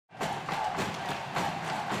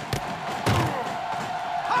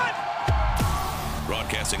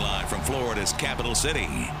Broadcasting live from Florida's capital city,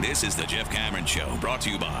 this is the Jeff Cameron Show, brought to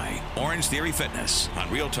you by Orange Theory Fitness on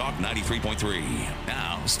Real Talk 93.3.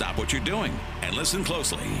 Now, stop what you're doing and listen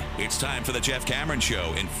closely. It's time for the Jeff Cameron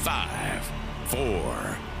Show in 5,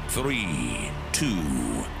 4, 3, 2,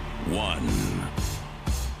 1.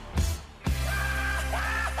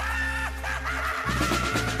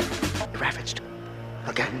 Ravaged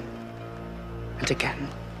again and again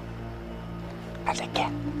and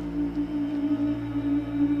again.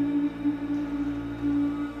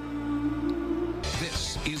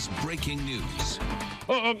 This is breaking news.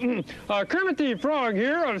 Kermit the Frog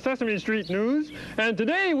here on Sesame Street News, and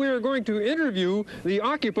today we are going to interview the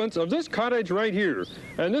occupants of this cottage right here.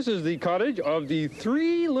 And this is the cottage of the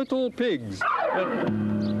Three Little Pigs.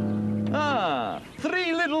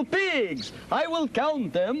 Three little pigs. I will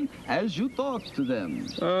count them as you talk to them.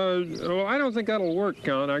 Well, I don't think that'll work,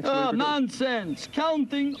 Count, actually. Nonsense.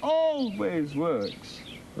 Counting always works.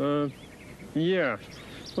 Yeah.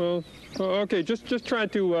 Well, okay, just try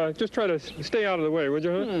to stay out of the way, would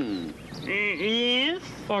you, huh? Yes?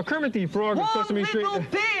 Kermit the Frog of Sesame Street. One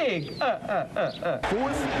little pig!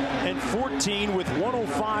 4th and 14 with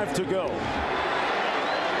 1:05 to go.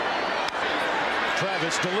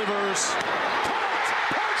 Travis delivers.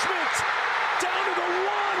 Parchment! Down to the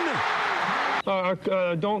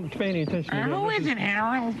 1! Don't pay any attention to Who is it,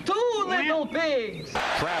 Harold? Two little pigs!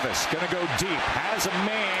 Travis gonna go deep. Has a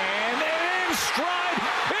man. And in stride.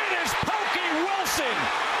 It is Pokey Wilson.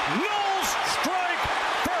 Knowles strike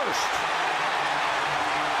first.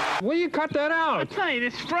 Will you cut that out? I'll tell you,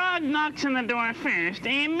 this frog knocks on the door first,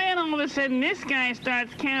 and then all of a sudden this guy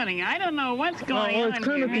starts counting. I don't know what's going on. It's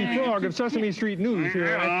Kermit the Frog of Sesame Street News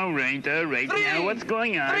here. All right. Now, what's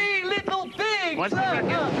going on? Three little pigs! What's the record?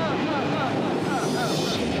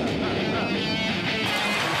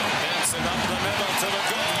 Benson up the middle to the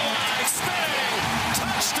goal line, spinning,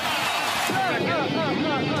 touchdown!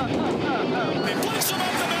 He flips him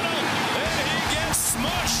up the middle, and he gets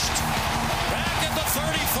smushed. Back at the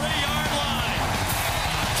 33-yard line.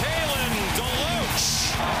 Kalen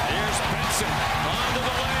Deloach. Here's Benson onto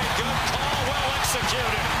the leg. Good call, well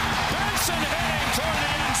executed. Benson heading toward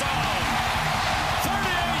the end zone.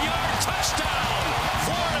 38-yard touchdown,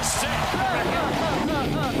 Florida State.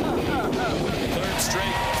 Third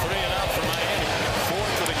straight 3-and-out for Miami.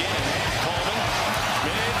 Fourth of the game. Coleman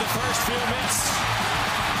made the first few minutes.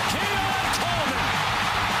 Keon Coleman.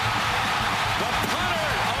 The punter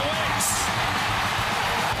awaits.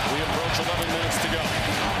 We approach 11 minutes to go.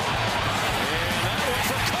 And that one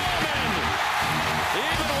for Coleman.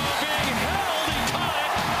 Even while being held, he caught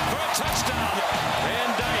it for a touchdown.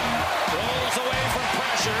 Van Dyke rolls away from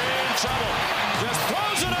pressure, in trouble. Just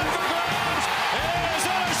throws it up the ground and is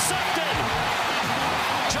intercepted.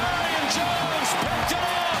 Jarian Jones picked it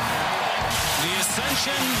off. The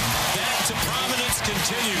ascension back to prominence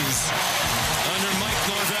continues under Mike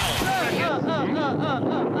Norvell.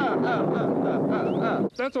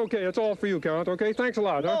 That's okay. It's all for you, Count. Okay, thanks a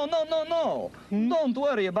lot. Huh? No. Don't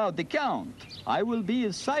worry about the count. I will be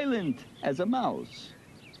as silent as a mouse.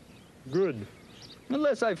 Good.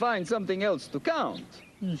 Unless I find something else to count.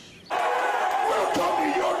 We'll come to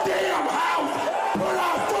your damn house, but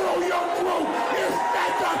I'll follow your throat and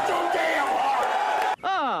snatch out your damn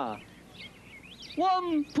heart.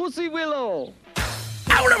 One pussy willow.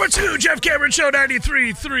 Hour number 2, Jeff Cameron Show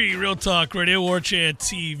 93.3, Real Talk Radio, War Chant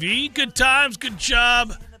TV. Good times, good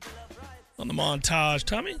job on the montage,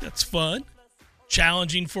 Tommy. That's fun.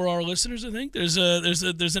 Challenging for our listeners, I think. There's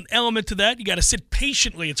an element to that. You got to sit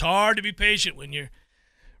patiently. It's hard to be patient when you're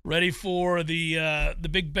ready for the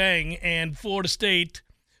big bang, and Florida State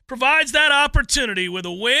provides that opportunity with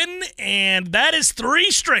a win, and that is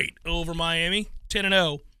 3 straight over Miami,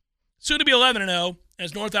 10-0. Soon to be 11-0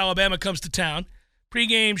 as North Alabama comes to town.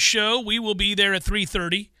 Pre-game show, we will be there at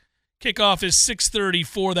 3:30. Kickoff is 6:30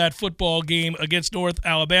 for that football game against North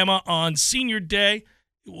Alabama on Senior Day.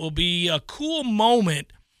 It will be a cool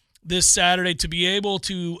moment this Saturday to be able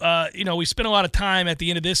to, we spent a lot of time at the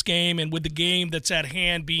end of this game, and with the game that's at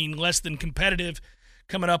hand being less than competitive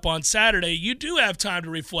coming up on Saturday, you do have time to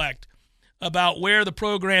reflect about where the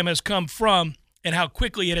program has come from and how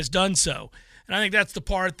quickly it has done so. And I think that's the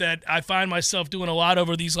part that I find myself doing a lot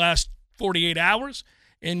over these last 48 hours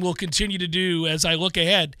and will continue to do as I look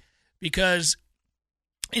ahead, because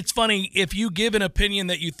it's funny, if you give an opinion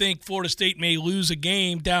that you think Florida State may lose a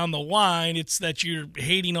game down the line, it's that you're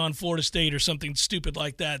hating on Florida State or something stupid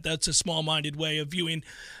like that. That's a small-minded way of viewing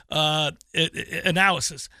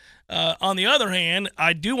analysis. On the other hand,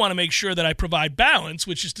 I do want to make sure that I provide balance,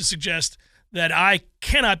 which is to suggest that I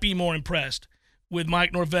cannot be more impressed with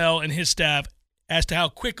Mike Norvell and his staff as to how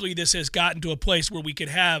quickly this has gotten to a place where we could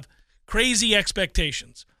have crazy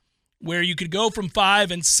expectations, where you could go from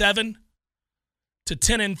 5-7 to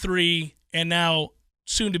 10-3, and now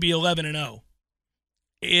soon to be 11-0.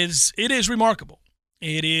 It is remarkable.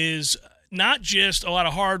 It is not just a lot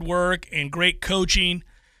of hard work and great coaching.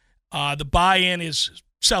 The buy-in is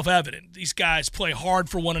self-evident. These guys play hard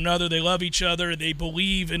for one another. They love each other. They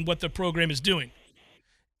believe in what the program is doing.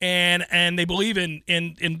 And they believe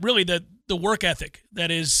in really the work ethic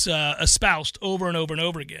that is espoused over and over and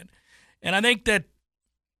over again. And I think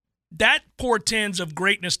that portends of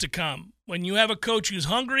greatness to come. When you have a coach who's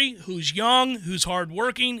hungry, who's young, who's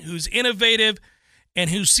hardworking, who's innovative, and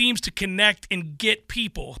who seems to connect and get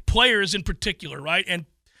people, players in particular, right? And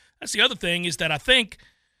that's the other thing, is that I think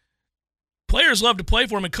players love to play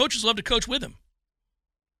for him and coaches love to coach with him.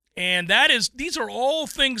 And these are all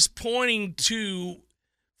things pointing to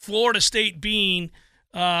Florida State being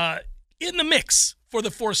in the mix for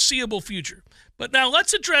the foreseeable future. But now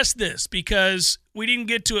let's address this, because we didn't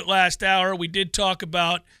get to it last hour. We did talk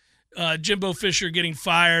about Jimbo Fisher getting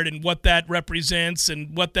fired and what that represents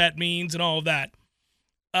and what that means and all of that.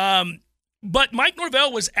 But Mike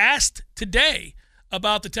Norvell was asked today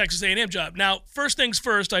about the Texas A&M job. Now, first things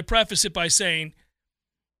first, I preface it by saying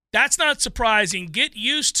that's not surprising. Get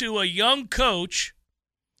used to a young coach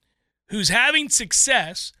who's having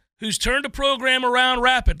success, who's turned a program around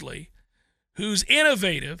rapidly, who's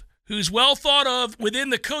innovative, who's well thought of within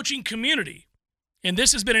the coaching community. And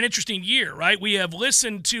this has been an interesting year, right? We have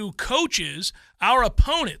listened to coaches, our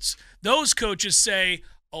opponents, those coaches say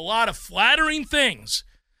a lot of flattering things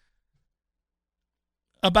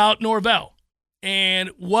about Norvell and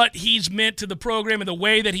what he's meant to the program and the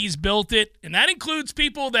way that he's built it. And that includes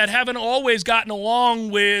people that haven't always gotten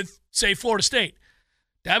along with, say, Florida State.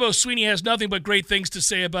 Dabo Swinney has nothing but great things to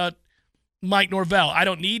say about Mike Norvell. I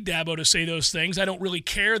don't need Dabo to say those things. I don't really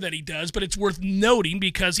care that he does, but it's worth noting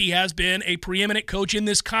because he has been a preeminent coach in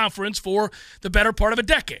this conference for the better part of a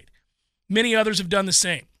decade. Many others have done the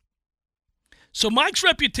same. So Mike's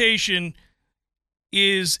reputation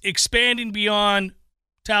is expanding beyond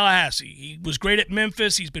Tallahassee. He was great at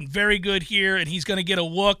Memphis. He's been very good here, and he's going to get a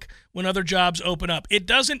look when other jobs open up. It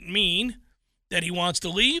doesn't mean that he wants to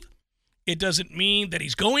leave. It doesn't mean that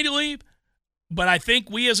he's going to leave. But I think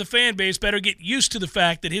we as a fan base better get used to the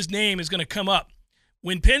fact that his name is going to come up.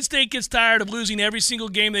 When Penn State gets tired of losing every single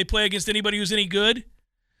game they play against anybody who's any good,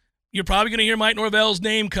 you're probably going to hear Mike Norvell's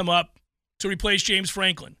name come up to replace James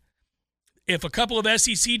Franklin. If a couple of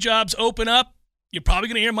SEC jobs open up, you're probably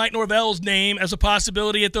going to hear Mike Norvell's name as a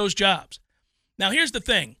possibility at those jobs. Now, here's the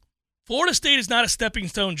thing. Florida State is not a stepping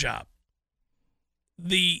stone job.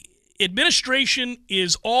 The administration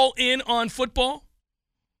is all in on football.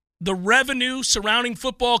 The revenue surrounding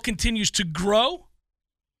football continues to grow.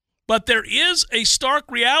 But there is a stark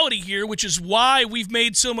reality here, which is why we've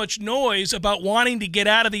made so much noise about wanting to get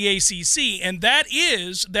out of the ACC, and that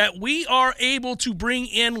is that we are able to bring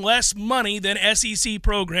in less money than SEC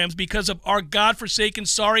programs because of our godforsaken,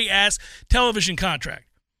 sorry-ass television contract.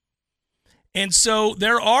 And so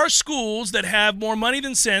there are schools that have more money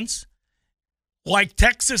than sense, like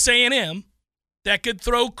Texas A&M, that could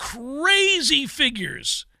throw crazy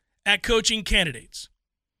figures at coaching candidates.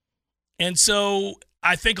 And so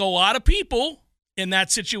I think a lot of people in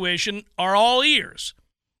that situation are all ears.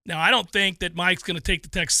 Now, I don't think that Mike's going to take the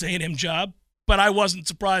Texas A&M job, but I wasn't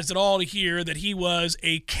surprised at all to hear that he was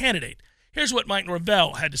a candidate. Here's what Mike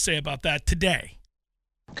Norvell had to say about that today.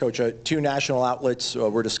 Coach, two national outlets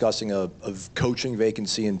were discussing a coaching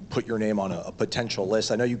vacancy and put your name on a potential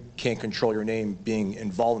list. I know you can't control your name being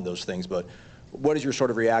involved in those things, but what is your sort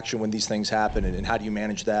of reaction when these things happen, and how do you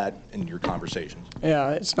manage that in your conversations?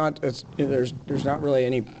 Yeah, there's not really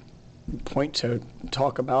any point to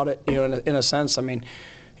talk about it, in a sense. I mean,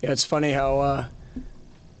 it's funny how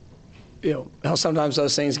how sometimes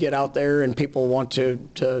those things get out there and people want to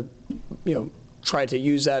try to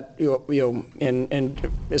use that, and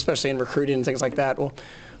especially in recruiting and things like that. Well,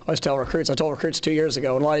 I always tell recruits, I told recruits 2 years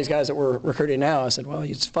ago, and a lot of these guys that we're recruiting now, I said, well,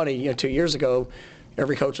 it's funny, 2 years ago,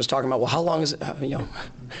 every coach was talking about, well, how long is it,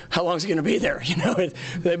 how long is he going to be there?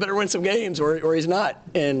 They better win some games or he's not.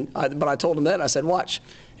 But I told him then, I said, watch,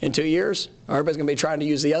 in 2 years, everybody's going to be trying to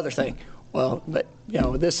use the other thing. Well, but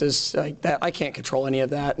this is like that. I can't control any of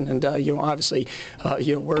that, and obviously,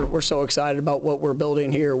 we're so excited about what we're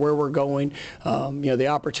building here, where we're going, the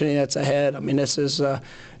opportunity that's ahead. I mean, this is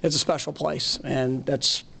it's a special place, and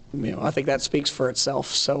that's. I think that speaks for itself.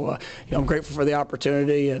 So, I'm grateful for the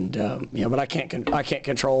opportunity, and but I can't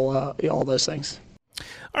control all those things.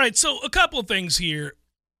 All right, so a couple of things here.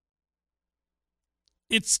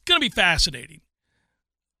 It's going to be fascinating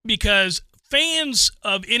because fans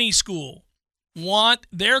of any school want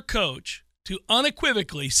their coach to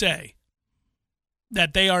unequivocally say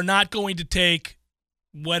that they are not going to take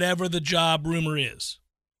whatever the job rumor is,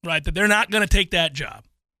 right? That they're not going to take that job.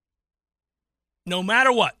 No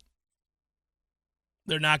matter what.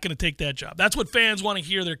 They're not going to take that job. That's what fans want to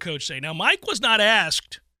hear their coach say. Now, Mike was not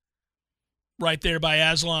asked right there by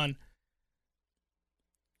Aslan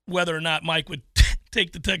whether or not Mike would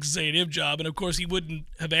take the Texas A&M job, and of course he wouldn't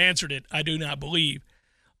have answered it, I do not believe.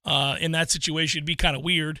 In that situation, it'd be kind of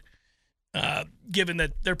weird, given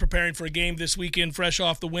that they're preparing for a game this weekend, fresh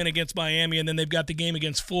off the win against Miami, and then they've got the game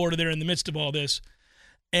against Florida there in the midst of all this.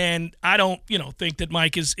 And I don't, think that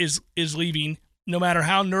Mike is leaving, no matter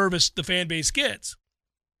how nervous the fan base gets.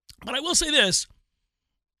 But I will say this,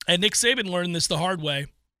 and Nick Saban learned this the hard way.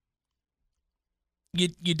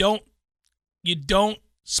 You don't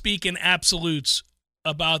speak in absolutes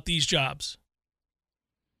about these jobs.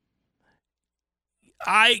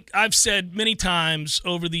 I've said many times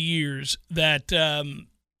over the years that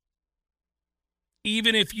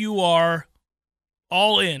even if you are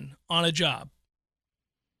all in on a job,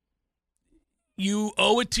 you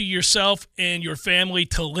owe it to yourself and your family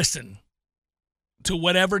to listen to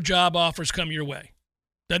whatever job offers come your way.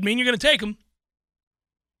 Doesn't mean you're going to take them.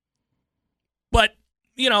 But,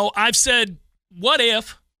 I've said, what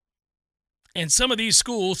if, and some of these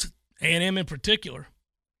schools, A&M in particular,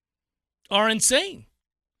 are insane.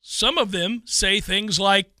 Some of them say things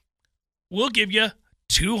like, we'll give you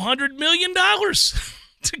 $200 million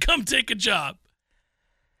to come take a job.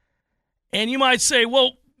 And you might say,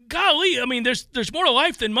 well, golly, there's more to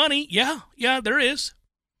life than money. Yeah, there is.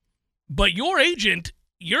 But your agent,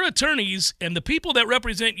 your attorneys, and the people that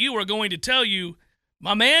represent you are going to tell you,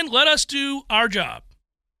 my man, let us do our job.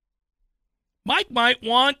 Mike might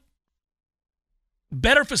want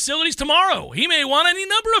better facilities tomorrow. He may want any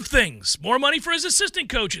number of things. More money for his assistant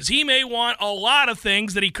coaches. He may want a lot of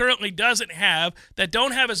things that he currently doesn't have that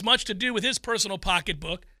don't have as much to do with his personal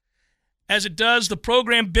pocketbook as it does the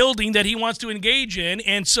program building that he wants to engage in.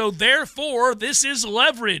 And so, therefore, this is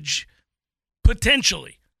leverage,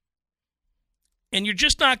 potentially. And you're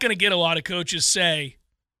just not going to get a lot of coaches say,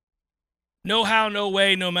 no how, no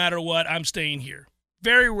way, no matter what, I'm staying here.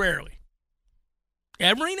 Very rarely.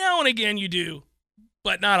 Every now and again you do,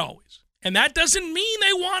 but not always. And that doesn't mean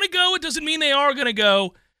they want to go. It doesn't mean they are going to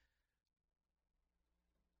go.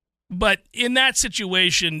 But in that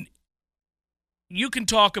situation, you can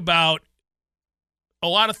talk about a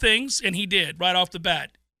lot of things, and he did right off the bat.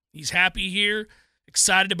 He's happy here,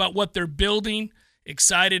 excited about what they're building,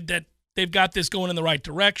 excited that they've got this going in the right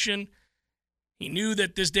direction. He knew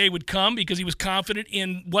that this day would come because he was confident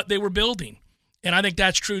in what they were building. And I think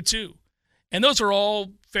that's true too. And those are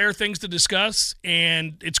all fair things to discuss,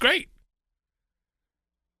 and it's great.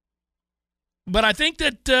 But I think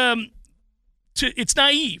that it's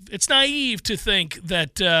naive. It's naive to think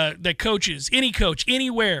that that coaches, any coach,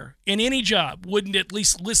 anywhere, in any job, wouldn't at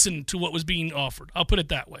least listen to what was being offered. I'll put it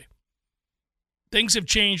that way. Things have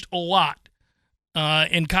changed a lot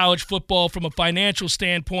in college football from a financial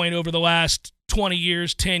standpoint over the last 20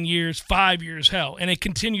 years, 10 years, 5 years, hell, and it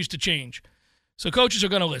continues to change. So coaches are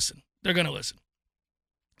going to listen. They're going to listen.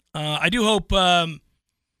 I do hope,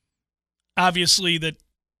 obviously, that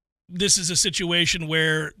this is a situation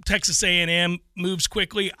where Texas A&M moves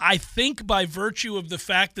quickly. I think by virtue of the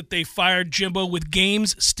fact that they fired Jimbo with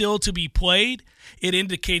games still to be played, it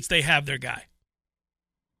indicates they have their guy.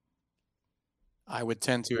 I would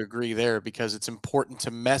tend to agree there because it's important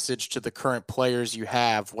to message to the current players you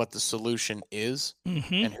have what the solution is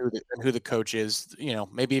and who the coach is.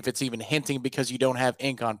 Maybe if it's even hinting because you don't have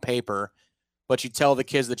ink on paper, but you tell the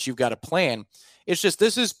kids that you've got a plan. It's just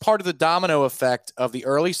this is part of the domino effect of the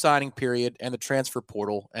early signing period and the transfer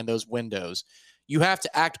portal and those windows. You have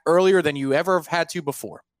to act earlier than you ever have had to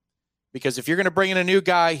before. Because if you're going to bring in a new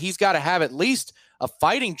guy, he's got to have at least a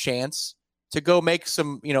fighting chance to go make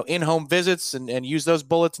some, in-home visits and use those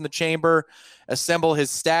bullets in the chamber, assemble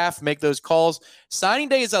his staff, make those calls. Signing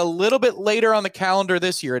day is a little bit later on the calendar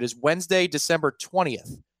this year. It is Wednesday, December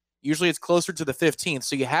 20th. Usually it's closer to the 15th.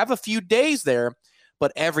 So you have a few days there,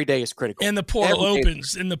 but every day is critical. And the portal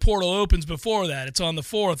opens. And the portal opens before that. It's on the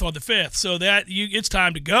 4th or the 5th. So it's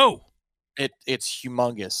time to go. It's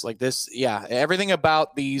humongous. Like this, yeah. Everything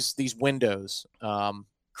about these windows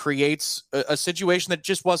creates a situation that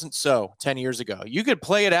just wasn't so 10 years ago. You could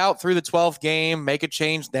play it out through the 12th game, make a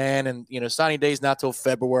change then, and signing day is not till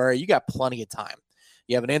February. You got plenty of time.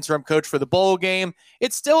 You have an interim coach for the bowl game.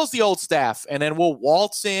 It still is the old staff, and then we'll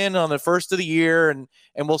waltz in on the first of the year, and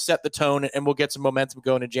we'll set the tone, and we'll get some momentum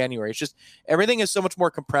going in January. It's just everything is so much more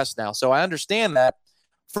compressed now. So I understand that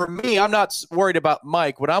For me, I'm not worried about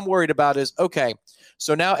Mike. What I'm worried about is, okay,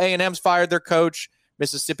 so now A&M's fired their coach.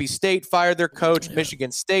 Mississippi State fired their coach. Yeah.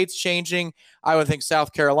 Michigan State's changing. I would think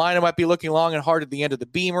South Carolina might be looking long and hard at the end of the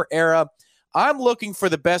Beamer era. I'm looking for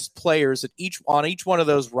the best players on each one of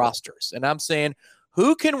those rosters. And I'm saying,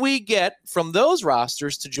 who can we get from those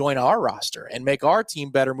rosters to join our roster and make our team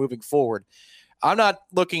better moving forward? I'm not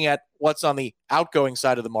looking at what's on the outgoing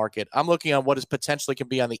side of the market. I'm looking at what is potentially can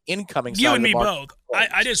be on the incoming side of the market. You and me both.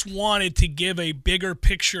 I just wanted to give a bigger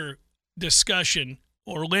picture discussion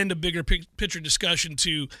or lend a bigger picture discussion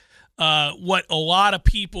to what a lot of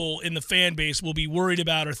people in the fan base will be worried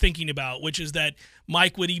about or thinking about, which is that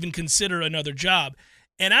Mike would even consider another job.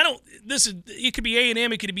 And it could be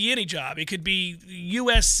A&M, it could be any job. It could be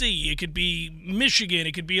USC, it could be Michigan,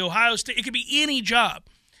 it could be Ohio State, it could be any job.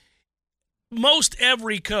 Most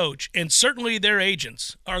every coach, and certainly their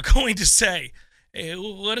agents, are going to say, hey,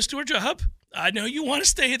 let us do our job. I know you want to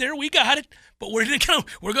stay there. We got it. But we're going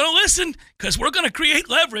to listen because we're going to create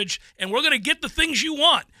leverage and we're going to get the things you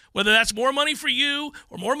want, whether that's more money for you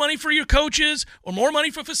or more money for your coaches or more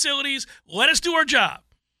money for facilities. Let us do our job.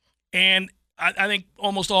 And I think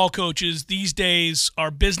almost all coaches these days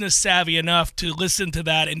are business savvy enough to listen to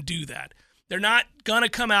that and do that. They're not going to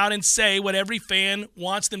come out and say what every fan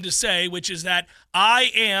wants them to say, which is that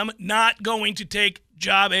I am not going to take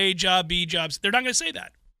job A, job B, jobs. They're not going to say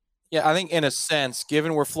that. Yeah, I think in a sense,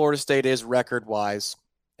 given where Florida State is record-wise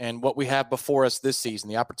and what we have before us this season,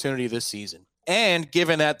 the opportunity this season, and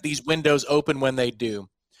given that these windows open when they do,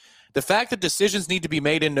 the fact that decisions need to be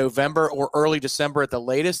made in November or early December at the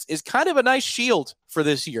latest is kind of a nice shield for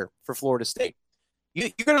this year for Florida State. You're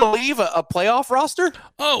going to leave a playoff roster?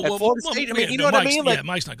 Florida State? I mean, you know what I mean? Yeah,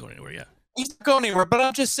 Mike's not going anywhere, yeah. He's not going anywhere, but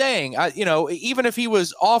I'm just saying, even if he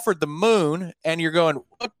was offered the moon and you're going,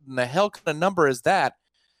 what in the hell kind of number is that?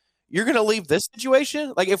 You're going to leave this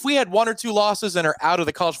situation? Like, if we had one or two losses and are out of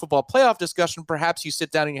the college football playoff discussion, perhaps you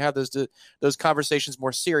sit down and you have those conversations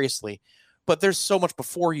more seriously. But there's so much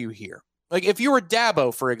before you here. Like, if you were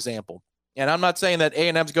Dabo, for example, and I'm not saying that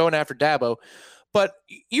A&M's going after Dabo, but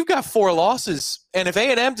you've got 4 losses. And if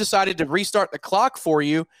A&M decided to restart the clock for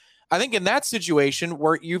you, I think in that situation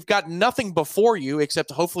where you've got nothing before you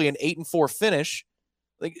except hopefully an 8-4 finish,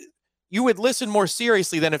 like, you would listen more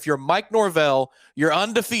seriously than if you're Mike Norvell, you're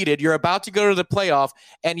undefeated, you're about to go to the playoff,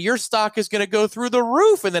 and your stock is going to go through the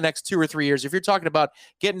roof in the next 2 or 3 years. If you're talking about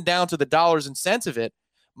getting down to the dollars and cents of it,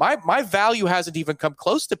 my value hasn't even come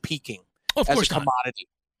close to peaking as a commodity.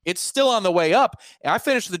 It's still on the way up. I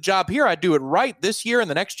finish the job here. I do it right this year and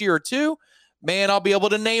the next year or two. Man, I'll be able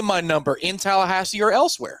to name my number in Tallahassee or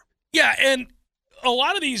elsewhere. Yeah, and a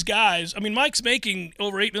lot of these guys, I mean, Mike's making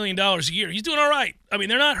over $8 million a year. He's doing all right. I mean,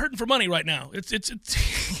 they're not hurting for money right now. It's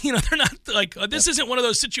they're not like, this isn't one of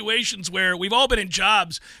those situations where we've all been in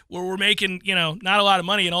jobs where we're making, not a lot of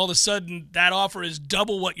money and all of a sudden that offer is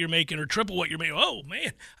double what you're making or triple what you're making. Oh,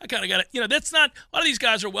 man, I kind of got it. That's not, a lot of these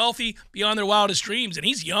guys are wealthy beyond their wildest dreams, and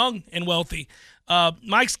he's young and wealthy.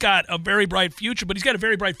 Mike's got a very bright future, but he's got a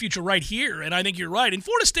very bright future right here, and I think you're right. And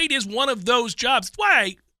Florida State is one of those jobs. That's why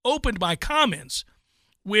I opened my comments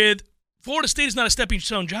with Florida State is not a stepping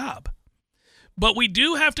stone job. But we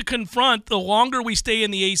do have to confront, the longer we stay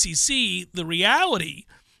in the ACC, the reality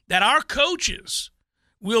that our coaches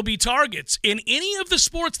will be targets in any of the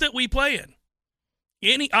sports that we play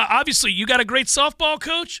in. Obviously, you got a great softball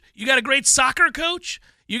coach, you got a great soccer coach,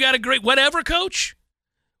 you got a great whatever coach.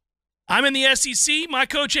 I'm in the SEC, my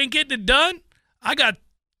coach ain't getting it done. I got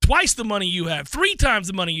twice the money you have, 3 times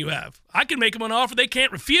the money you have. I can make them an offer they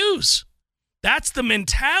can't refuse. That's the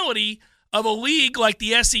mentality of a league like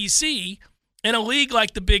the SEC and a league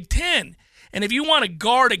like the Big Ten. And if you want to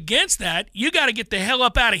guard against that, you got to get the hell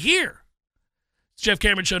up out of here. It's Jeff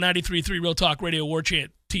Cameron Show, 93.3 Real Talk Radio, War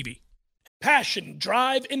Chant TV. Passion,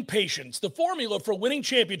 drive, and patience. The formula for winning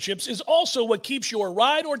championships is also what keeps your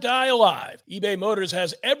ride or die alive. eBay Motors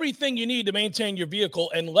has everything you need to maintain your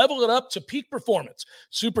vehicle and level it up to peak performance.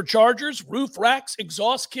 Superchargers, roof racks,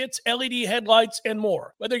 exhaust kits, LED headlights, and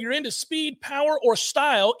more. Whether you're into speed, power, or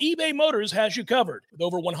style, eBay Motors has you covered. With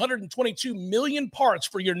over 122 million parts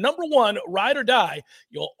for your number one ride or die,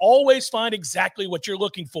 you'll always find exactly what you're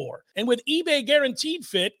looking for. And with eBay Guaranteed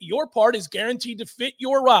Fit, your part is guaranteed to fit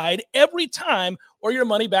your ride every time or your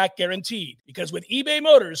money back guaranteed. Because with eBay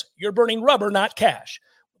Motors, you're burning rubber, not cash.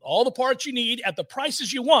 With all the parts you need at the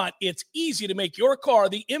prices you want, it's easy to make your car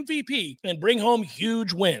the MVP and bring home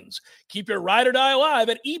huge wins. Keep your ride or die alive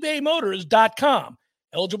at ebaymotors.com.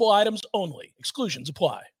 Eligible items only. Exclusions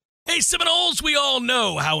apply. Hey, Seminoles, we all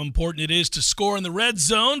know how important it is to score in the red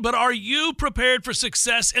zone, but are you prepared for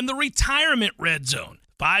success in the retirement red zone?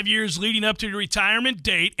 5 years leading up to your retirement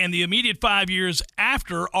date and the immediate 5 years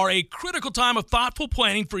after are a critical time of thoughtful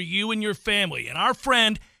planning for you and your family. And our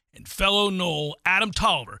friend and fellow Knoll, Adam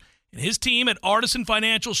Tolliver, and his team at Artisan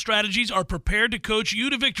Financial Strategies are prepared to coach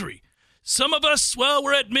you to victory. Some of us, well,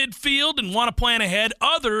 we're at midfield and want to plan ahead.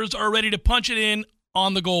 Others are ready to punch it in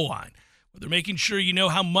on the goal line. Whether making sure you know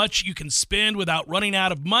how much you can spend without running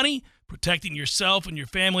out of money, protecting yourself and your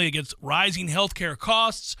family against rising healthcare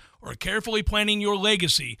costs, or carefully planning your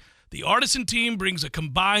legacy, the Artisan team brings a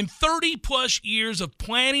combined 30-plus years of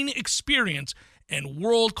planning experience and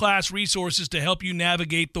world-class resources to help you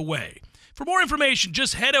navigate the way. For more information,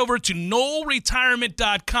 just head over to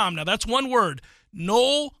KnollRetirement.com. Now, that's one word,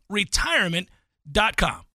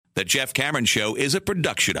 KnollRetirement.com. The Jeff Cameron Show is a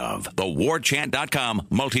production of the WarChant.com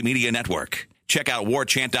Multimedia Network. Check out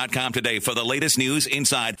WarChant.com today for the latest news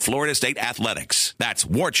inside Florida State athletics. That's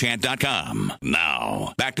WarChant.com.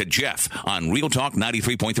 Now, back to Jeff on Real Talk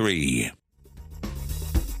 93.3.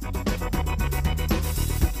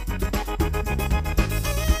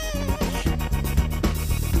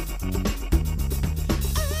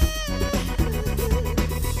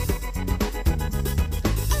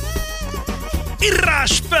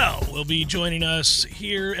 Schoffel will be joining us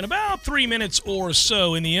here in about 3 minutes or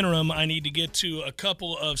so. In the interim, I need to get to a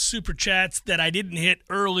couple of super chats that I didn't hit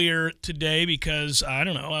earlier today because, I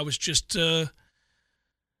don't know, I was just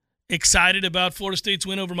excited about Florida State's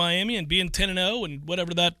win over Miami and being 10-0 and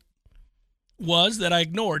whatever that was that I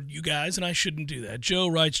ignored you guys, and I shouldn't do that. Joe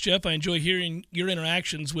writes, Jeff, I enjoy hearing your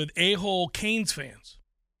interactions with a-hole Canes fans.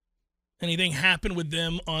 Anything happen with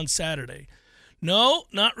them on Saturday? No,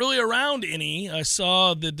 not really around any. I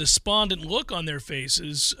saw the despondent look on their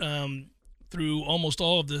faces through almost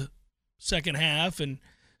all of the second half and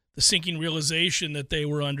the sinking realization that they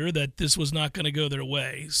were under, that this was not going to go their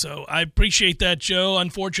way. So I appreciate that, Joe.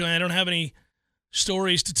 Unfortunately, I don't have any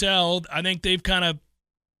stories to tell. I think they've kind of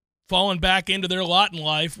fallen back into their lot in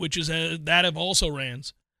life, which is that of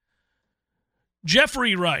also-rans.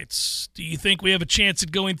 Jeffrey writes, do you think we have a chance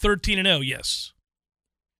at going 13-0? Yes.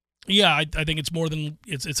 Yeah, I think it's more than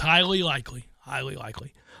it's highly likely. Highly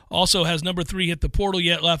likely. Also, has number 3 hit the portal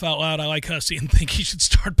yet? Laugh out loud. I like Hussey and think he should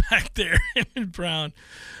start back there. Brown.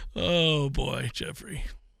 Oh boy, Jeffrey.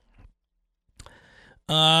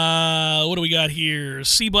 What do we got here?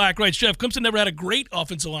 C Black writes, Jeff, Clemson never had a great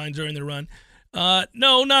offensive line during their run.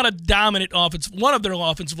 No, not a dominant offense. One of their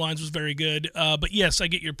offensive lines was very good. But yes, I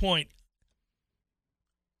get your point.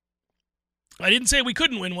 I didn't say we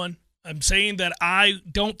couldn't win one. I'm saying that I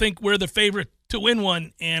don't think we're the favorite to win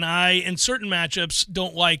one, and I, in certain matchups,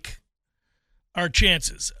 don't like our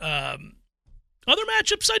chances. Other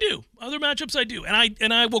matchups, I do.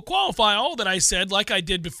 And I will qualify all that I said, like I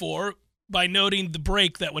did before, by noting the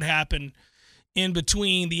break that would happen in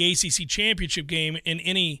between the ACC championship game and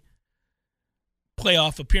any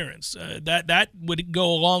playoff appearance. That would go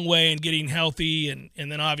a long way in getting healthy, and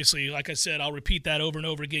then obviously, like I said, I'll repeat that over and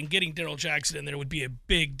over again, getting Daryl Jackson in there would be a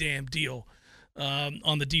big damn deal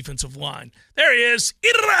on the defensive line. There he is,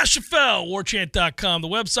 Ira Schoffel, warchant.com, the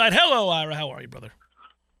website. Hello, Ira. How are you, brother?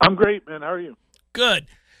 I'm great, man. How are you? Good.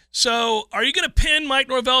 So are you going to pin Mike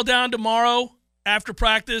Norvell down tomorrow after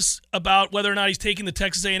practice about whether or not he's taking the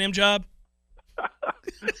Texas A&M job?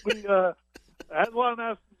 We had one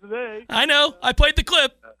asked today. I know. I played the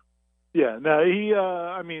clip. Yeah, no, he,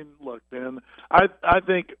 I mean, look, man, I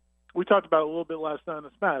think we talked about it a little bit last night on the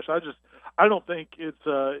Smash. I don't think it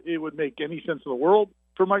would make any sense in the world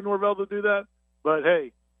for Mike Norvell to do that. But,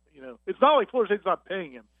 hey, you know, it's not like Florida State's not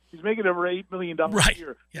paying him. He's making over $8 million a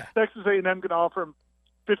year. Yeah. Texas A&M going to offer him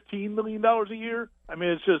 $15 million a year. I mean,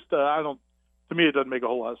 it's just, to me, it doesn't make a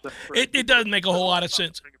whole lot of sense. It doesn't make a whole lot of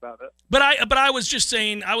sense. About it. But I was just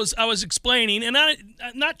saying, I was explaining, and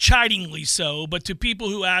not chidingly so, but to people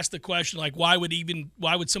who ask the question, like, why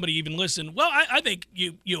would somebody even listen? Well, I think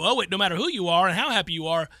you owe it, no matter who you are and how happy you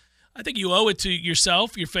are. I think you owe it to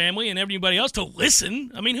yourself, your family, and everybody else to listen.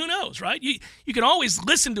 I mean, who knows, right? You can always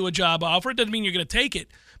listen to a job offer. It doesn't mean you're going to take it.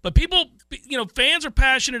 But people, fans are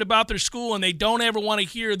passionate about their school, and they don't ever want to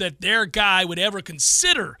hear that their guy would ever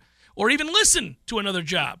consider or even listen to another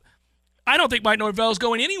job. I don't think Mike Norvell's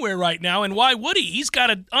going anywhere right now, and why would he? He's got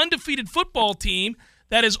an undefeated football team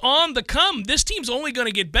that is on the come. This team's only going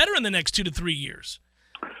to get better in the next 2 to 3 years.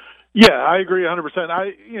 Yeah, I agree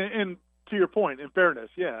 100%. And to your point, in fairness,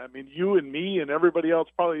 yeah, I mean, you and me and everybody else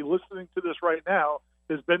probably listening to this right now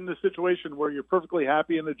has been in a situation where you're perfectly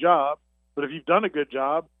happy in the job, but if you've done a good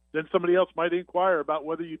job, then somebody else might inquire about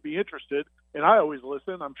whether you'd be interested. And I always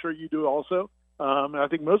listen. I'm sure you do also. And I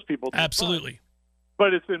think most people do. Absolutely.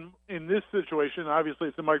 But it's in this situation, obviously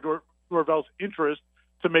it's in Mike Norvell's interest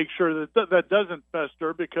to make sure that doesn't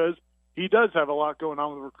fester, because he does have a lot going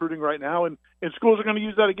on with recruiting right now, and schools are going to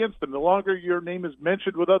use that against him. The longer your name is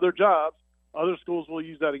mentioned with other jobs, other schools will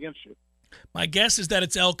use that against you. My guess is that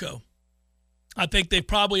it's Elko. I think they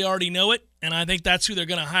probably already know it, and I think that's who they're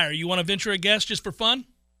going to hire. You want to venture a guess just for fun?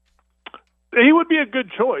 He would be a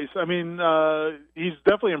good choice. I mean, he's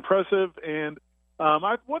definitely impressive, and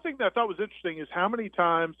one thing that I thought was interesting is how many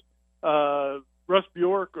times Russ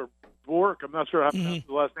Bjork, I'm not sure how to pronounce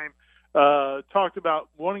the last name, talked about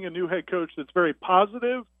wanting a new head coach that's very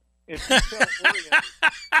positive and detail-oriented.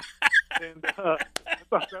 And I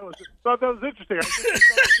thought that was interesting. I think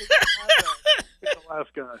the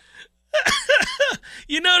last guy.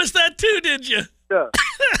 You noticed that too, did you? Yeah.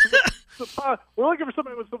 We're looking for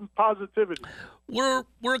somebody with some positivity. We're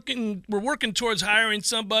working towards hiring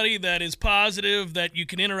somebody that is positive, that you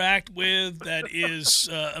can interact with, that is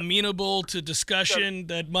amenable to discussion,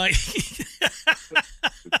 that might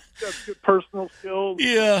good personal skills.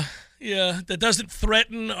 Yeah, that doesn't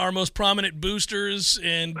threaten our most prominent boosters,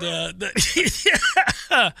 and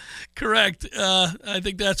correct. I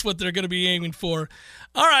think that's what they're going to be aiming for.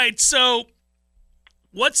 All right, so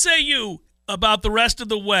what say you about the rest of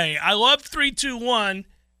the way? I love 3-2-1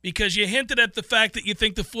 because you hinted at the fact that you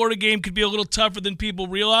think the Florida game could be a little tougher than people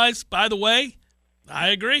realize. By the way, I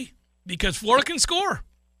agree, because Florida can score.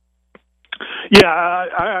 Yeah,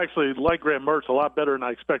 I actually like Graham Mertz a lot better than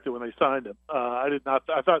I expected when they signed him. I thought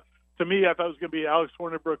it was going to be Alex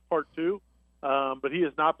Hornibrook Part 2, but he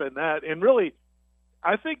has not been that. And really,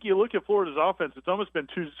 I think you look at Florida's offense, it's almost been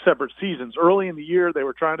two separate seasons. Early in the year, they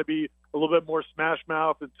were trying to be a little bit more smash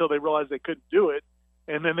mouth until they realized they couldn't do it.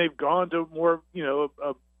 And then they've gone to more,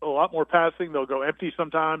 a lot more passing. They'll go empty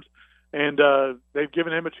sometimes. And they've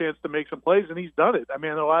given him a chance to make some plays, and he's done it. I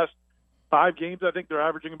mean, in the last 5 games, I think they're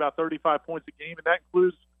averaging about 35 points a game, and that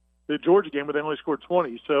includes the Georgia game where they only scored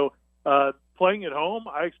 20. So playing at home,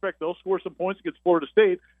 I expect they'll score some points against Florida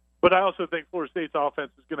State. But I also think Florida State's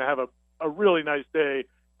offense is going to have a really nice day,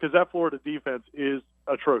 because that Florida defense is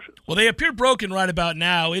atrocious. Well, they appear broken right about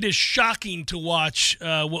now. It is shocking to watch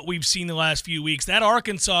what we've seen the last few weeks. That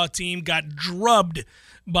Arkansas team got drubbed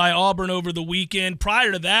by Auburn over the weekend.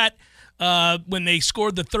 Prior to that, when they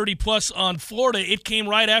scored the 30-plus on Florida, it came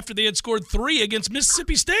right after they had scored 3 against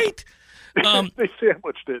Mississippi State. They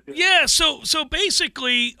sandwiched it. Yeah, so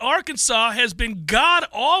basically Arkansas has been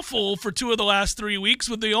god-awful for 2 of the last 3 weeks,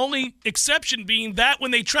 with the only exception being that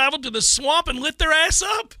when they traveled to the swamp and lit their ass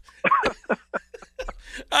up.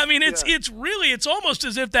 I mean, it's almost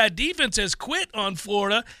as if that defense has quit on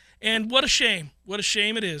Florida, and what a shame. What a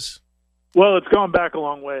shame it is. Well, it's gone back a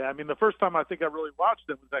long way. I mean, the first time I think I really watched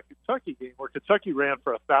them was that Kentucky game where Kentucky ran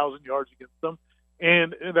for 1,000 yards against them,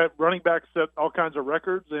 and that running back set all kinds of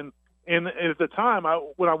records. And at the time,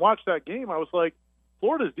 when I watched that game, I was like,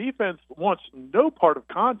 Florida's defense wants no part of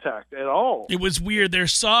contact at all. It was weird. They're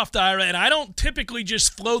soft, Ira, and I don't typically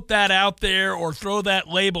just float that out there or throw that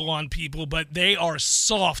label on people, but they are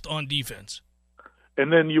soft on defense.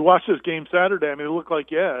 And then you watch this game Saturday, I mean, it looked like,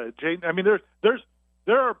 Jaden, I mean,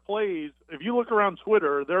 there are plays, if you look around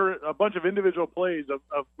Twitter, there are a bunch of individual plays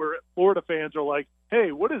of where Florida fans are like,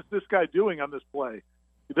 hey, what is this guy doing on this play?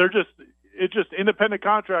 It's just independent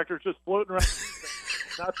contractors just floating around,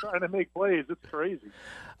 not trying to make plays. It's crazy.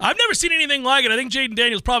 I've never seen anything like it. I think Jaden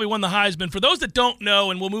Daniels probably won the Heisman. For those that don't know,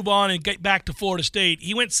 and we'll move on and get back to Florida State,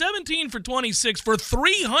 he went 17 for 26 for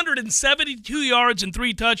 372 yards and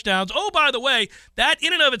 3 touchdowns. Oh, by the way, that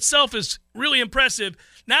in and of itself is really impressive.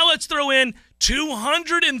 Now let's throw in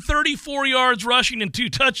 234 yards rushing and 2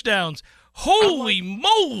 touchdowns. Holy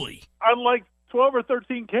moly. Unlike 12 or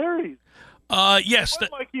 13 carries. Yes.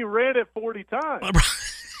 Like he ran it 40 times.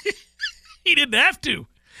 He didn't have to.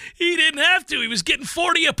 He was getting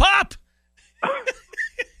 40 a pop.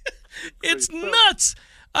 It's nuts.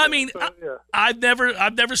 I mean, I've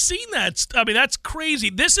never seen that. I mean, that's crazy.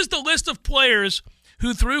 This is the list of players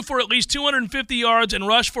who threw for at least 250 yards and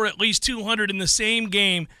rushed for at least 200 in the same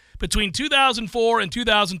game between 2004 and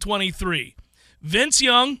 2023. Vince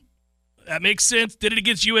Young, that makes sense, did it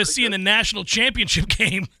against USC in the national championship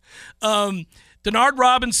game. Denard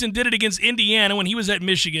Robinson did it against Indiana when he was at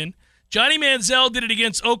Michigan. Johnny Manziel did it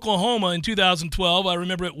against Oklahoma in 2012. I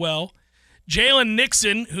remember it well. Jalen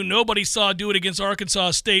Nixon, who nobody saw do it against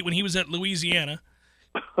Arkansas State when he was at Louisiana.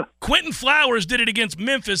 Quentin Flowers did it against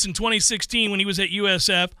Memphis in 2016 when he was at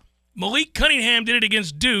USF. Malik Cunningham did it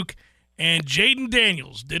against Duke. And Jaden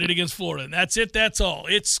Daniels did it against Florida. And that's it. That's all.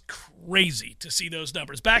 It's crazy to see those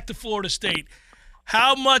numbers. Back to Florida State.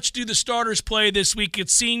 How much do the starters play this week?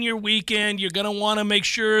 It's senior weekend. You're going to want to make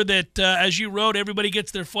sure that, as you wrote, everybody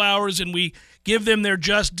gets their flowers and we give them their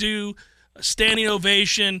just due. a standing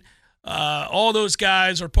ovation. All those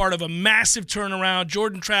guys are part of a massive turnaround.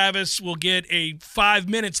 Jordan Travis will get a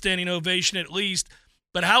 5-minute standing ovation at least.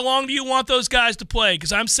 But how long do you want those guys to play?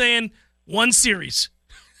 Because I'm saying one series.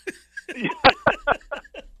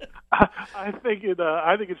 I think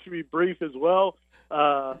it should be brief as well.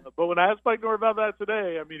 But when I asked Mike Norvell about that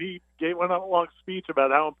today, I mean, he went on a long speech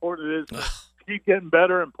about how important it is to keep getting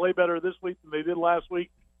better and play better this week than they did last week.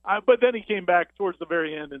 But then he came back towards the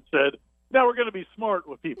very end and said, "Now we're going to be smart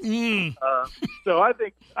with people." So I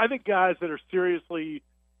think guys that are seriously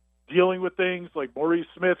dealing with things like Maurice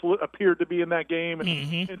Smith appeared to be in that game,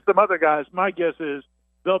 and some other guys, my guess is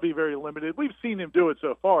they'll be very limited. We've seen him do it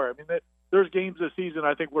so far. I mean, there's games this season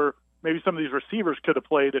I think where maybe some of these receivers could have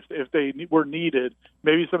played if they were needed,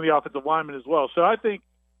 maybe some of the offensive linemen as well. So I think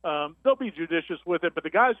they'll be judicious with it. But the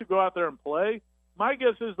guys who go out there and play, my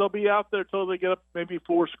guess is they'll be out there till they get up maybe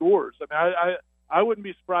 4 scores. I mean, I wouldn't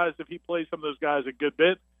be surprised if he plays some of those guys a good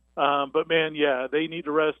bit. But, man, yeah, they need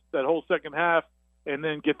to rest that whole second half and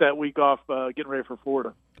then get that week off getting ready for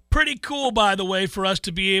Florida. Pretty cool, by the way, for us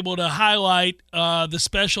to be able to highlight the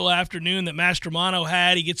special afternoon that Mastromano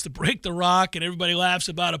had. He gets to break the rock, and everybody laughs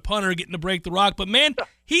about a punter getting to break the rock. But, man,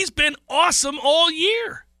 he's been awesome all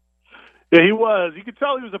year. Yeah, he was. You could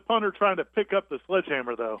tell he was a punter trying to pick up the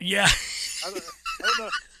sledgehammer, though. Yeah. I don't know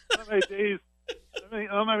how many days, I don't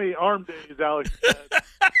know how many arm days Alex had.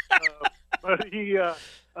 But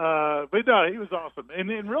no, he was awesome. And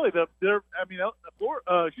really,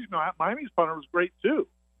 Miami's punter was great too.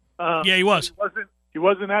 Yeah, he was. He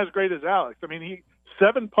wasn't as great as Alex. I mean, he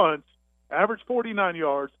 7 punts, averaged 49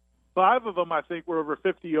 yards. 5 of them, I think, were over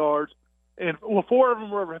 50 yards. And 4 of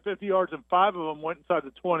them were over 50 yards, and 5 of them went inside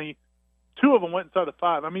the 20. 2 of them went inside the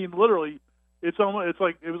 5. I mean, literally, it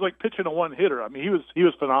was like pitching a one-hitter. I mean, he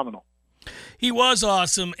was phenomenal. He was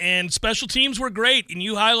awesome, and special teams were great, and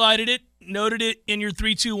you highlighted it, noted it in your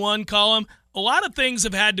 3-2-1 column. A lot of things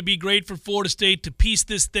have had to be great for Florida State to piece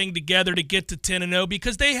this thing together to get to 10-0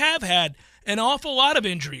 because they have had an awful lot of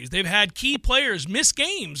injuries. They've had key players miss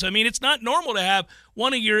games. I mean, it's not normal to have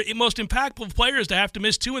one of your most impactful players to have to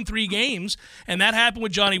miss 2 and 3 games, and that happened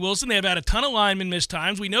with Johnny Wilson. They've had a ton of linemen miss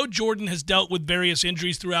times. We know Jordan has dealt with various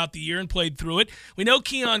injuries throughout the year and played through it. We know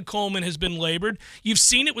Keon Coleman has been labored. You've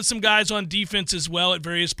seen it with some guys on defense as well at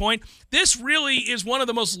various points. This really is one of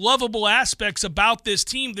the most lovable aspects about this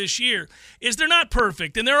team this year is they're not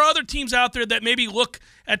perfect, and there are other teams out there that maybe look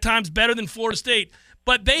at times better than Florida State,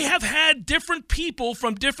 but they have had different people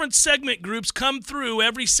from different segment groups come through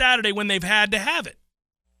every Saturday when they've had to have it.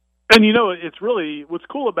 And, it's really – what's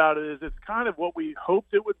cool about it is it's kind of what we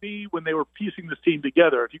hoped it would be when they were piecing this team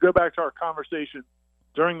together. If you go back to our conversation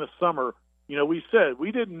during the summer, we said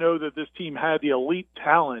we didn't know that this team had the elite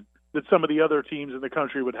talent that some of the other teams in the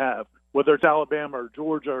country would have, whether it's Alabama or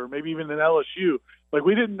Georgia or maybe even an LSU. Like,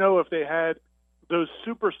 we didn't know if they had those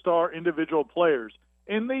superstar individual players.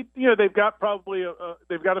 And they've got probably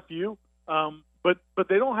they've got a few, but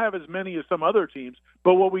they don't have as many as some other teams.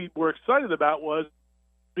 But what we were excited about was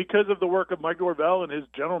because of the work of Mike Norvell and his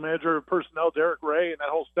general manager of personnel, Derek Ray, and that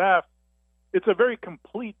whole staff, it's a very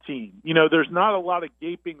complete team. There's not a lot of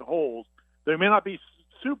gaping holes. They may not be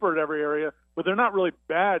super at every area, but they're not really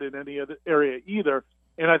bad in any other area either.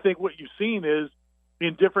 And I think what you've seen is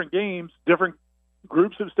in different games, different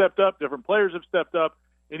groups have stepped up, different players have stepped up.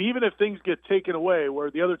 And even if things get taken away, where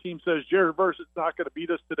the other team says Jared Versett's not going to beat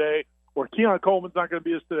us today, or Keon Coleman's not going to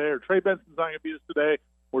beat us today, or Trey Benson's not going to beat us today,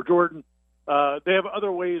 or Jordan, they have other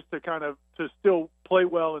ways to still play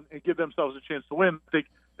well and give themselves a chance to win. I think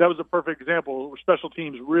that was a perfect example where special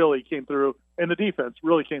teams really came through, and the defense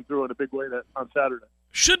really came through in a big way on Saturday.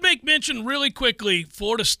 Should make mention really quickly,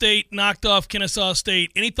 Florida State knocked off Kennesaw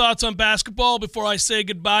State. Any thoughts on basketball before I say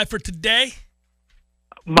goodbye for today?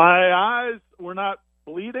 My eyes were not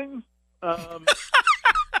bleeding.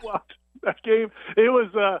 Well, that game, it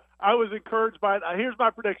was. I was encouraged by it. Here's my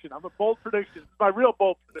prediction. I'm a bold prediction. It's my real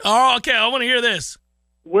bold prediction. Oh, okay. I want to hear this.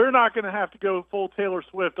 We're not going to have to go full Taylor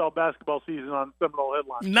Swift all basketball season on Seminole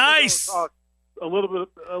headlines. Nice. Talk a little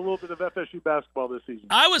bit of FSU basketball this season.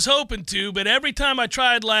 I was hoping to, but every time I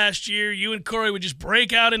tried last year, you and Corey would just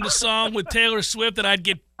break out into song with Taylor Swift, and I'd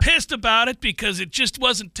get pissed about it because it just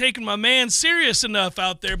wasn't taking my man serious enough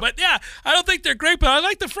out there. But, yeah, I don't think they're great, but I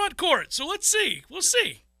like the front court. So let's see. We'll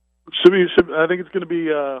see. I think it's going to be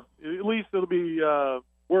at least it'll be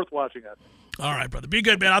worth watching at. All right, brother. Be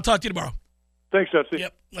good, man. I'll talk to you tomorrow. Thanks, Jeff.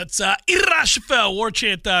 Yep. Let's Schoffel,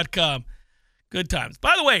 warchant.com. Good times.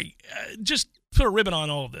 By the way, just put a ribbon on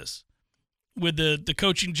all of this with the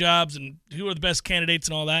coaching jobs and who are the best candidates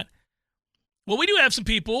and all that. Well, we do have some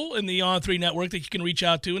people in the On3 network that you can reach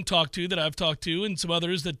out to and talk to that I've talked to, and some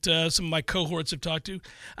others that some of my cohorts have talked to.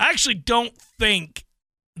 I actually don't think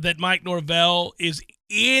that Mike Norvell is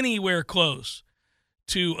anywhere close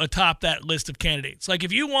to atop that list of candidates. Like,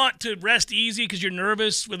 if you want to rest easy because you're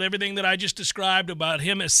nervous with everything that I just described about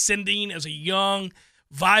him ascending as a young,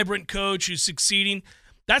 vibrant coach who's succeeding,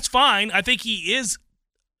 that's fine. I think he is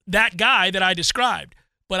that guy that I described.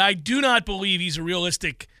 But I do not believe he's a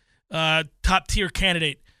realistic top-tier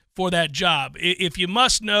candidate for that job. If you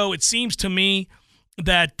must know, it seems to me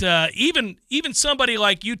that even somebody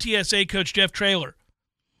like UTSA coach Jeff Traylor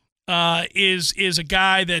is a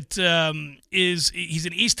guy that he's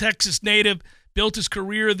an East Texas native, built his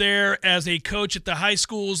career there as a coach at the high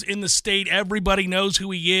schools in the state. Everybody knows who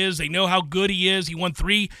he is. They know how good he is. He won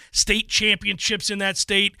 3 state championships in that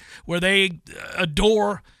state where they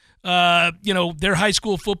adore their high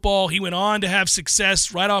school football. He went on to have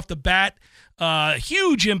success right off the bat.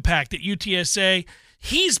 Huge impact at UTSA.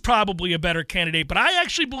 He's probably a better candidate, but I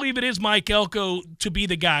actually believe it is Mike Elko to be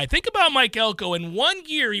the guy. Think about Mike Elko. In 1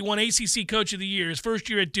 year, he won ACC Coach of the Year, his first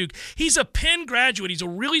year at Duke. He's a Penn graduate. He's a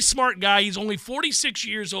really smart guy. He's only 46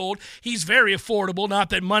 years old. He's very affordable, not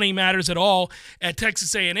that money matters at all at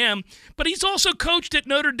Texas A&M, but he's also coached at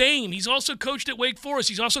Notre Dame. He's also coached at Wake Forest.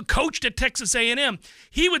 He's also coached at Texas A&M.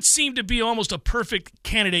 He would seem to be almost a perfect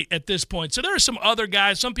candidate at this point. So there are some other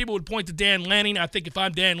guys. Some people would point to Dan Lanning. I think if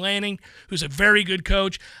I'm Dan Lanning, who's a very good coach,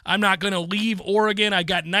 I'm not going to leave Oregon. I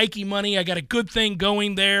got Nike money. I got a good thing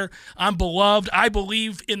going there. I'm beloved. I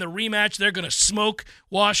believe in the rematch. They're going to smoke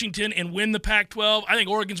Washington and win the Pac-12. I think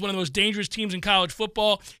Oregon's one of the most dangerous teams in college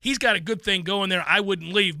football. He's got a good thing going there. I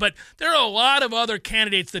wouldn't leave. But there are a lot of other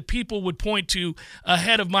candidates that people would point to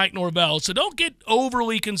ahead of Mike Norvell. So don't get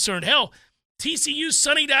overly concerned. Hell, TCU's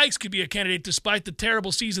Sonny Dykes could be a candidate despite the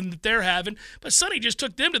terrible season that they're having. But Sonny just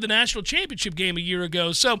took them to the national championship game a year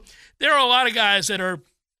ago. So there are a lot of guys that are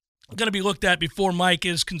going to be looked at before Mike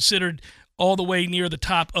is considered all the way near the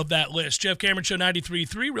top of that list. Jeff Cameron Show,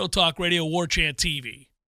 93.3, Real Talk Radio, War Chant TV.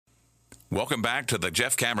 Welcome back to the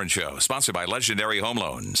Jeff Cameron Show, sponsored by Legendary Home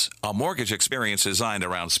Loans, a mortgage experience designed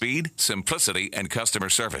around speed, simplicity, and customer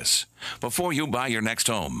service. Before you buy your next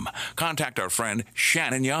home, contact our friend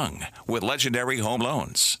Shannon Young with Legendary Home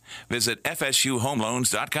Loans. Visit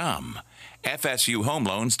FSUHomeLoans.com.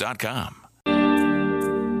 FSUHomeLoans.com.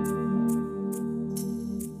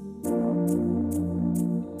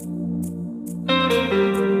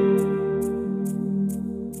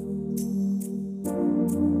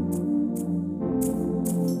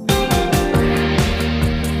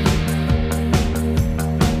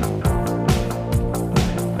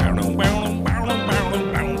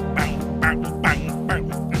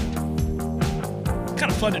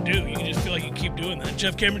 Fun to do. You can just feel like you keep doing that.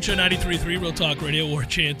 Jeff Cameron Show, 93.3, Real Talk Radio, War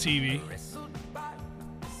Chant TV.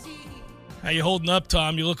 How you holding up,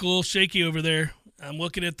 Tom? You look a little shaky over there. I'm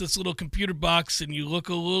looking at this little computer box, and you look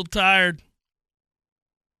a little tired.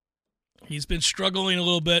 He's been struggling a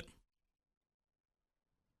little bit.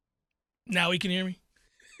 Now he can hear me.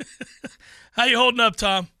 How you holding up,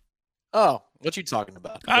 Tom? Oh, what you talking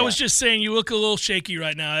about? I was just saying you look a little shaky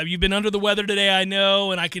right now. You've been under the weather today, I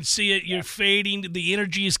know, and I can see it. You're fading. The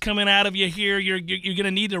energy is coming out of you here. You're going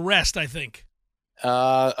to need to rest, I think.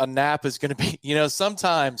 A nap is going to be,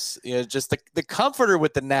 sometimes just the comforter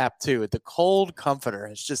with the nap too. The cold comforter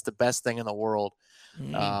is just the best thing in the world.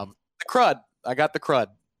 The crud. I got the crud.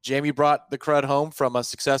 Jamie brought the crud home from a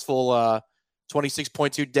successful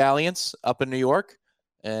 26.2 dalliance up in New York,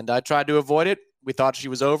 and I tried to avoid it. We thought she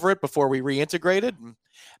was over it before we reintegrated.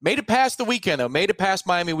 Made it past the weekend, though. Made it past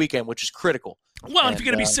Miami weekend, which is critical. Well, if you're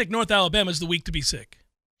going to be sick, North Alabama is the week to be sick.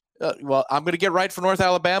 Well, I'm going to get right for North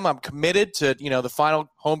Alabama. I'm committed to, the final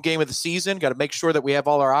home game of the season. Got to make sure that we have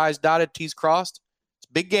all our I's dotted, T's crossed. It's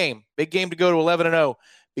a big game to go to 11-0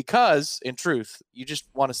 because, in truth, you just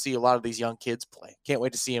want to see a lot of these young kids play. Can't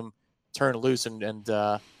wait to see them turn loose and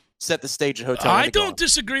set the stage at Hotel I don't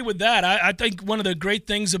disagree with that. I think one of the great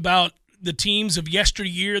things about the teams of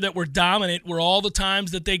yesteryear that were dominant were all the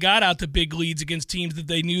times that they got out to big leads against teams that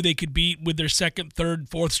they knew they could beat with their second, third,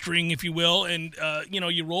 fourth string, if you will. And,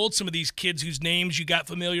 you rolled some of these kids whose names you got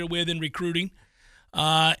familiar with in recruiting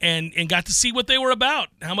and got to see what they were about,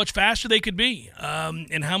 how much faster they could be,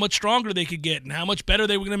 and how much stronger they could get, and how much better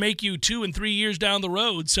they were going to make you 2 and 3 years down the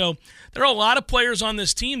road. So there are a lot of players on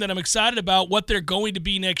this team that I'm excited about what they're going to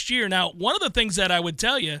be next year. Now, one of the things that I would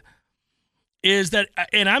tell you is that,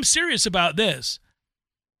 and I'm serious about this,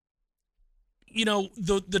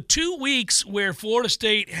 the 2 weeks where Florida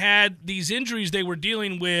State had these injuries they were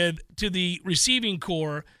dealing with to the receiving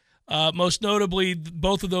core, most notably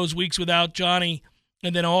both of those weeks without Johnny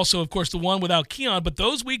And then also, of course, the one without Keon. But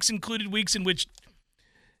those weeks included weeks in which,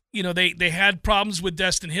 they had problems with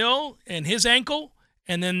Destin Hill and his ankle,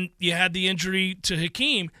 and then you had the injury to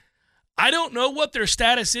Hakeem. I don't know what their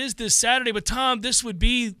status is this Saturday, but Tom, these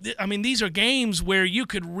are games where you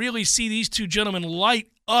could really see these two gentlemen light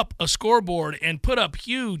up a scoreboard and put up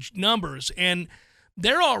huge numbers. And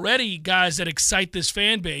they're already guys that excite this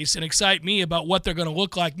fan base and excite me about what they're going to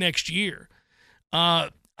look like next year.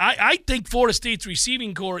 I think Florida State's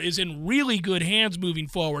receiving core is in really good hands moving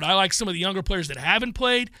forward. I like some of the younger players that haven't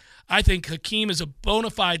played. I think Hakeem is a bona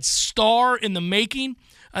fide star in the making.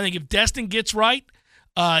 I think if Destin gets right,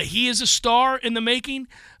 he is a star in the making.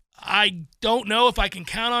 I don't know if I can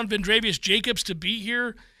count on Vendravius Jacobs to be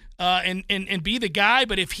here and be the guy,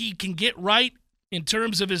 but if he can get right in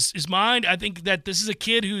terms of his mind, I think that this is a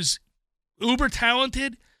kid who's uber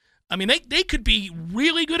talented. I mean, they could be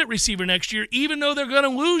really good at receiver next year, even though they're going to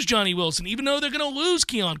lose Johnny Wilson, even though they're going to lose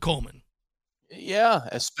Keon Coleman. Yeah,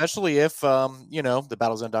 especially if, the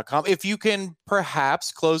battlezone.com, if you can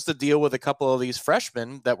perhaps close the deal with a couple of these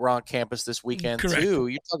freshmen that were on campus this weekend, Correct. too.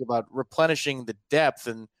 You talk about replenishing the depth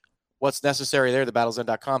and what's necessary there, the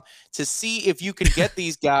battlezone.com, to see if you can get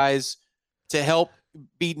these guys to help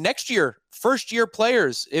be next year, first-year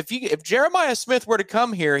players. If Jeremiah Smith were to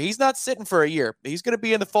come here, he's not sitting for a year. He's going to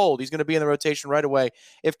be in the fold. He's going to be in the rotation right away.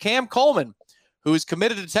 If Cam Coleman, who is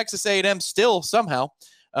committed to Texas A&M still somehow,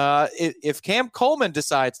 if Cam Coleman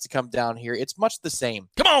decides to come down here, it's much the same.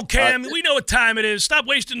 Come on, Cam. We know what time it is. Stop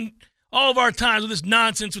wasting all of our time with this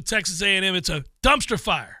nonsense with Texas A&M. It's a dumpster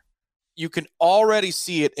fire. You can already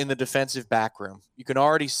see it in the defensive back room. You can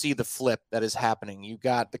already see the flip that is happening. You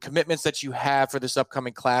got the commitments that you have for this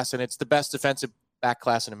upcoming class, and it's the best defensive back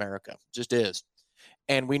class in America. It just is.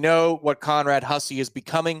 And we know what Conrad Hussey is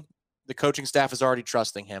becoming. The coaching staff is already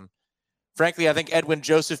trusting him. Frankly, I think Edwin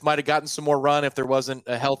Joseph might have gotten some more run if there wasn't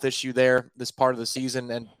a health issue there this part of the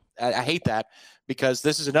season, and I hate that because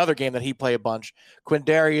this is another game that he played a bunch.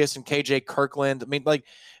 Quindarius and KJ Kirkland. I mean,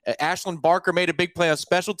 Ashland Barker made a big play on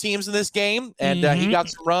special teams in this game, and he got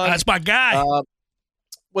some run. That's my guy.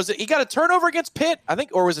 He got a turnover against Pitt, I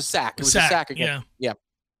think, or was it a sack? It was a sack again. Yeah.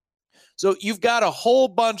 So you've got a whole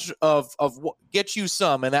bunch of get you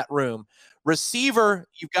some in that room. Receiver,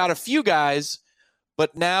 you've got a few guys,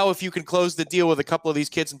 but now if you can close the deal with a couple of these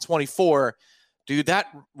kids in 24, dude, that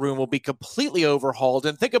room will be completely overhauled.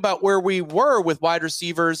 And think about where we were with wide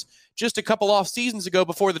receivers just a couple off seasons ago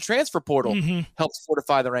before the transfer portal helped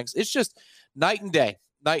fortify the ranks. It's just night and day.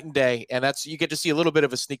 And you get to see a little bit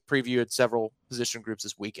of a sneak preview at several position groups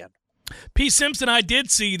this weekend. P. Simpson, I did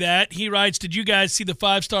see that. He writes, did you guys see the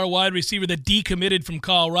 5-star wide receiver that decommitted from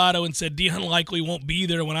Colorado and said Deion likely won't be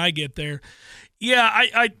there when I get there? Yeah,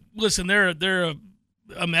 I listen, they're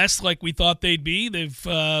a mess like we thought they'd be. They've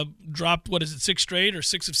dropped, 6 straight or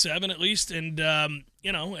 6 of 7 at least. And,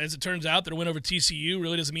 as it turns out, their win over TCU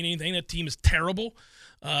really doesn't mean anything. That team is terrible.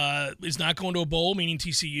 Is not going to a bowl, meaning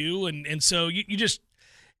TCU. And so you just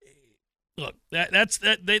look,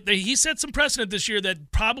 he set some precedent this year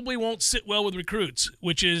that probably won't sit well with recruits,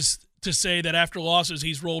 which is to say that after losses,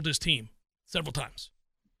 he's rolled his team several times.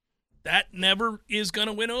 That never is going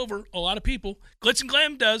to win over a lot of people. Glitz and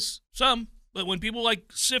Glam does some. But when people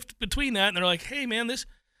sift between that and they're like, hey, man, that's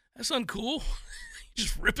uncool.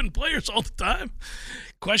 Just ripping players all the time,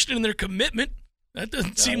 questioning their commitment. That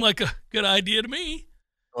doesn't seem like a good idea to me.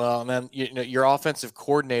 Well, and then your offensive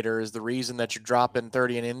coordinator is the reason that you're dropping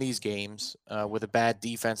 30 and in these games with a bad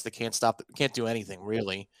defense that can't do anything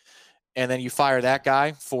really. And then you fire that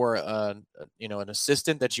guy for an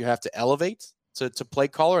assistant that you have to elevate to play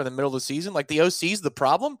caller in the middle of the season. Like the OC's the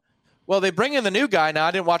problem. Well, they bring in the new guy. Now,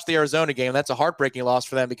 I didn't watch the Arizona game. That's a heartbreaking loss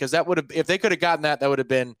for them because that would have, if they could have gotten that would have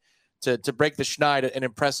been to break the schneid, an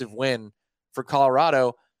impressive win for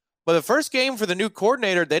Colorado. But the first game for the new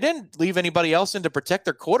coordinator, they didn't leave anybody else in to protect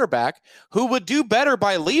their quarterback, who would do better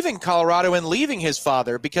by leaving Colorado and leaving his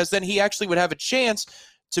father, because then he actually would have a chance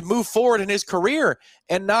to move forward in his career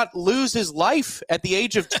and not lose his life at the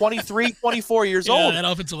age of 23, 24 years old. That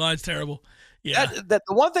offensive line's terrible. Yeah. That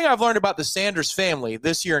the one thing I've learned about the Sanders family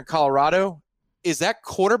this year in Colorado is that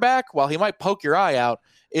quarterback, while he might poke your eye out,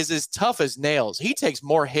 is as tough as nails. He takes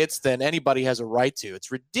more hits than anybody has a right to.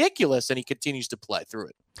 It's ridiculous, and he continues to play through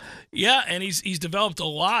it. Yeah, and he's developed a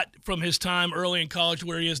lot from his time early in college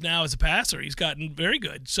where he is now as a passer. He's gotten very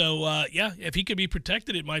good. So, if he could be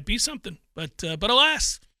protected, it might be something. But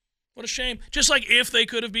alas, what a shame. Just like if they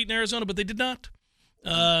could have beaten Arizona, but they did not.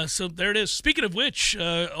 So there it is. Speaking of which,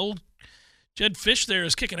 old Jed Fish there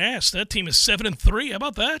is kicking ass. That team is 7-3. How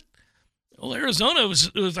about that? Well, Arizona was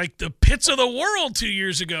like the pits of the world 2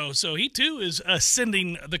 years ago, so he too is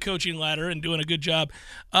ascending the coaching ladder and doing a good job.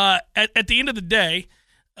 At the end of the day,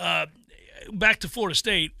 back to Florida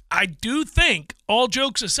State, I do think, all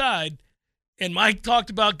jokes aside, and Mike talked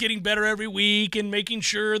about getting better every week and making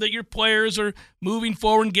sure that your players are moving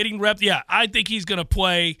forward and getting reps. Yeah, I think he's going to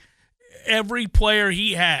play every player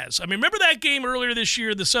he has. I mean, remember that game earlier this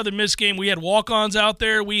year, the Southern Miss game? We had walk-ons out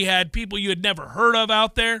there. We had people you had never heard of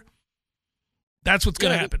out there. That's what's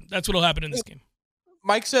going to happen. That's what will happen in this game.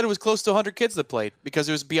 Mike said it was close to 100 kids that played because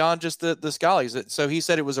it was beyond just the Scallies. So he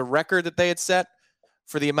said it was a record that they had set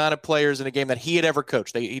for the amount of players in a game that he had ever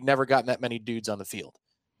coached. He'd never gotten that many dudes on the field.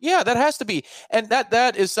 Yeah, that has to be. And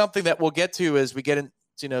that is something that we'll get to as we get in,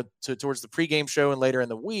 towards the pregame show and later in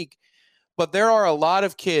the week. But there are a lot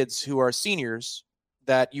of kids who are seniors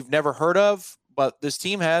that you've never heard of, but this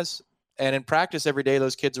team has. And in practice every day,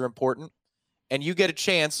 those kids are important. And you get a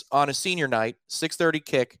chance on a senior night, 6:30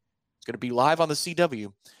 kick. It's going to be live on the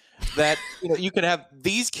CW. That you can have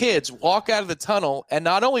these kids walk out of the tunnel and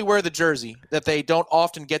not only wear the jersey that they don't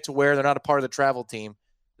often get to wear, they're not a part of the travel team,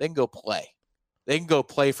 they can go play. They can go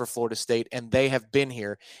play for Florida State, and they have been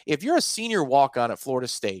here. If you're a senior walk-on at Florida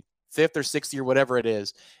State, 5th or 6th year, whatever it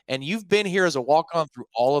is, and you've been here as a walk-on through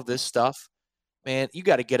all of this stuff, man, you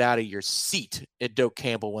got to get out of your seat at Doak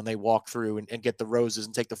Campbell when they walk through and get the roses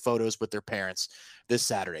and take the photos with their parents this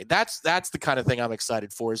Saturday. That's the kind of thing I'm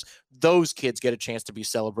excited for, is those kids get a chance to be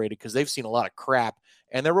celebrated because they've seen a lot of crap,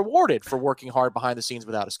 and they're rewarded for working hard behind the scenes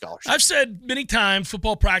without a scholarship. I've said many times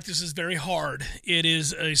football practice is very hard. It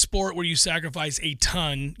is a sport where you sacrifice a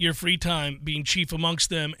ton, your free time being chief amongst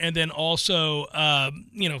them, and then also,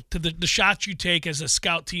 to the shots you take as a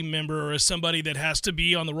scout team member or as somebody that has to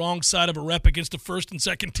be on the wrong side of a rep against a first and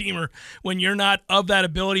second teamer when you're not of that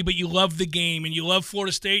ability, but you love the game and you love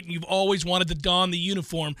Florida State and you've always wanted to don the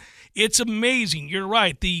uniform. It's amazing. You're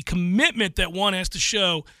right. The commitment that one has to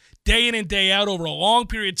show day in and day out over a long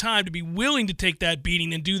period of time to be willing to take that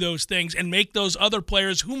beating and do those things and make those other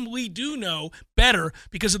players whom we do know better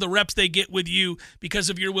because of the reps they get with you, because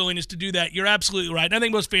of your willingness to do that. You're absolutely right. And I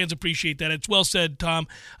think most fans appreciate that. It's well said, Tom.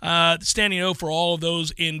 Standing O for all of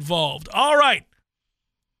those involved. All right.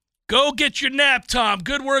 Go get your nap, Tom.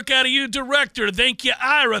 Good work out of you, director. Thank you,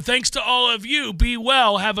 Ira. Thanks to all of you. Be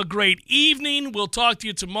well. Have a great evening. We'll talk to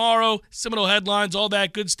you tomorrow. Seminole headlines, all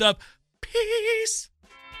that good stuff. Peace.